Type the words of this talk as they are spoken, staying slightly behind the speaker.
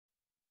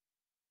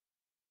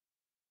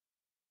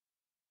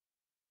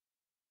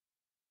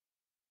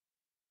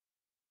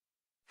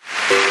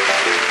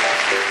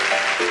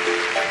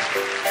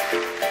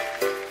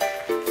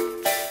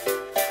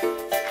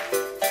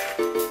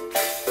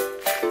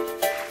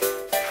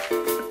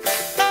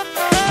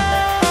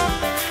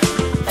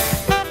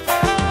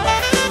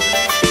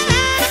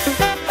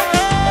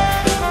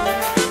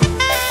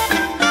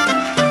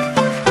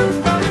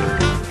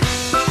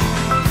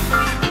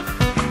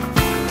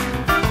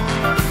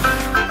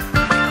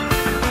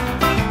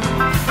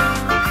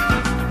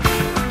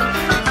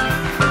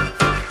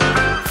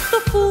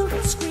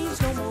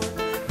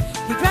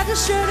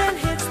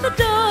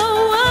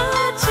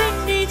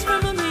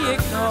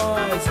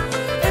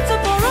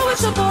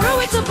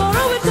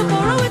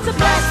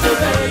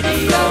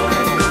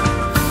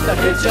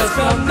Just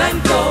come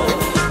and go.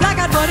 Black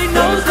eyed buddy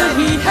knows that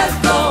he has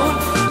blown,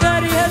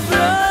 that he has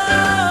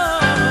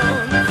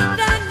blown.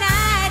 The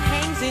night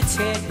hangs its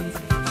head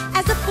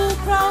as the fool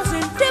crawls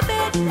into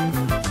bed.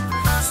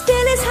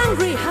 Still his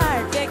hungry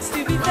heart begs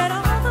to be fed.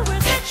 All the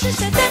words that she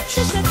said, that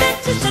she said,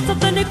 that she said. So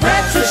then he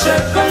grabs a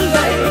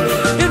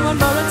Chevrolet in one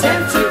more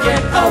attempt to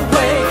get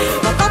away.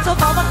 The thoughts of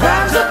all the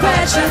crimes of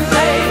passion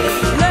lay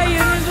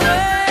in his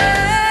way.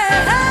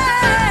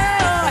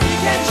 He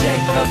can't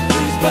shake the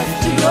blues, but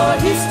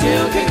he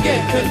still can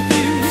get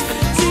confused.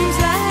 Seems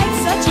like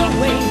such a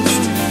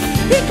waste.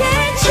 He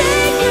can't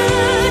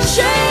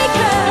shake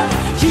her.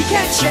 He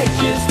can't shake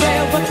his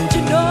tail, but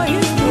you know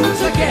his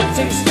moves are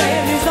getting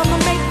stale. He's on the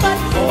make, but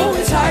oh,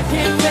 his heart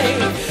can't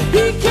fade.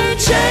 He can't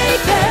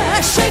shake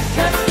her, shake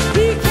her.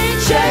 He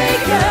can't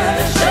shake her,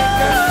 shake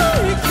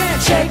her. He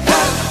can't shake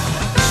her.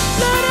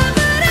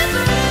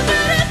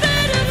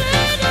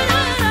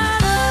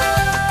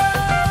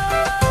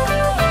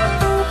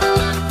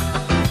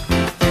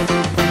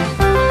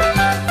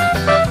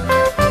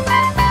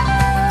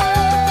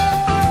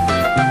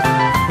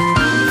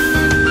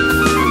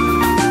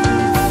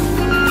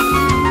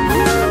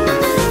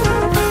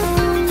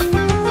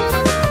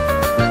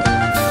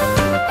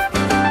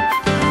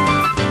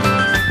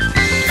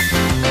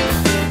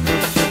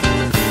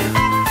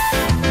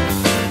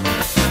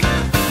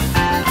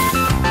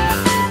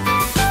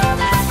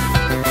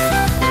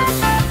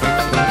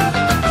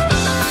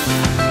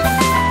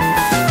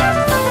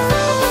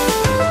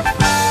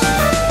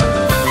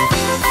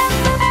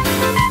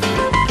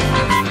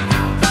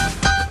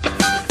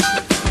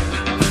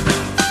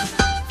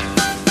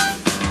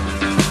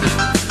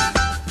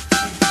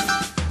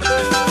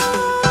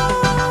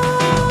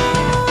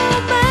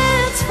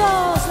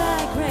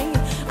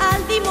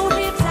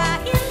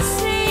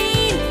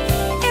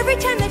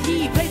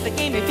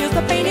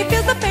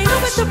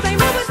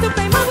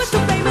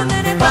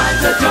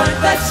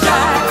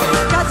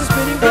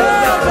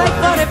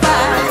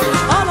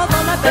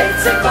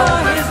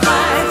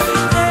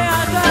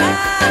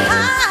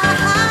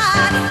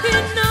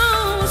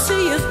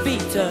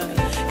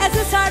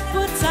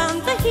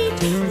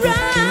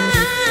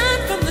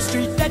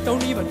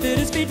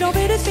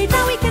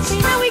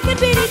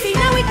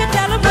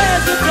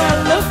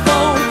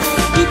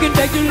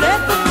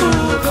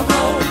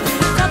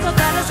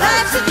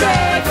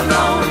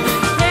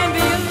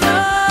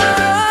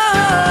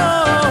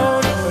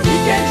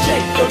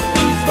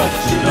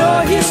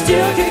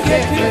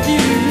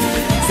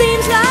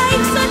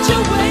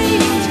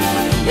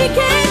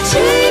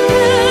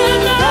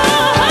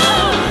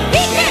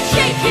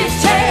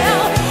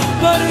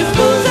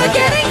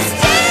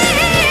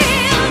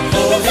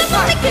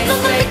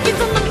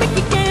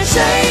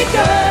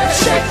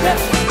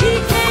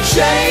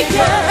 Shake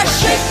her,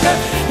 shake her,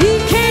 he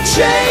can't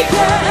shake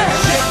her,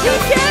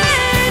 he can't.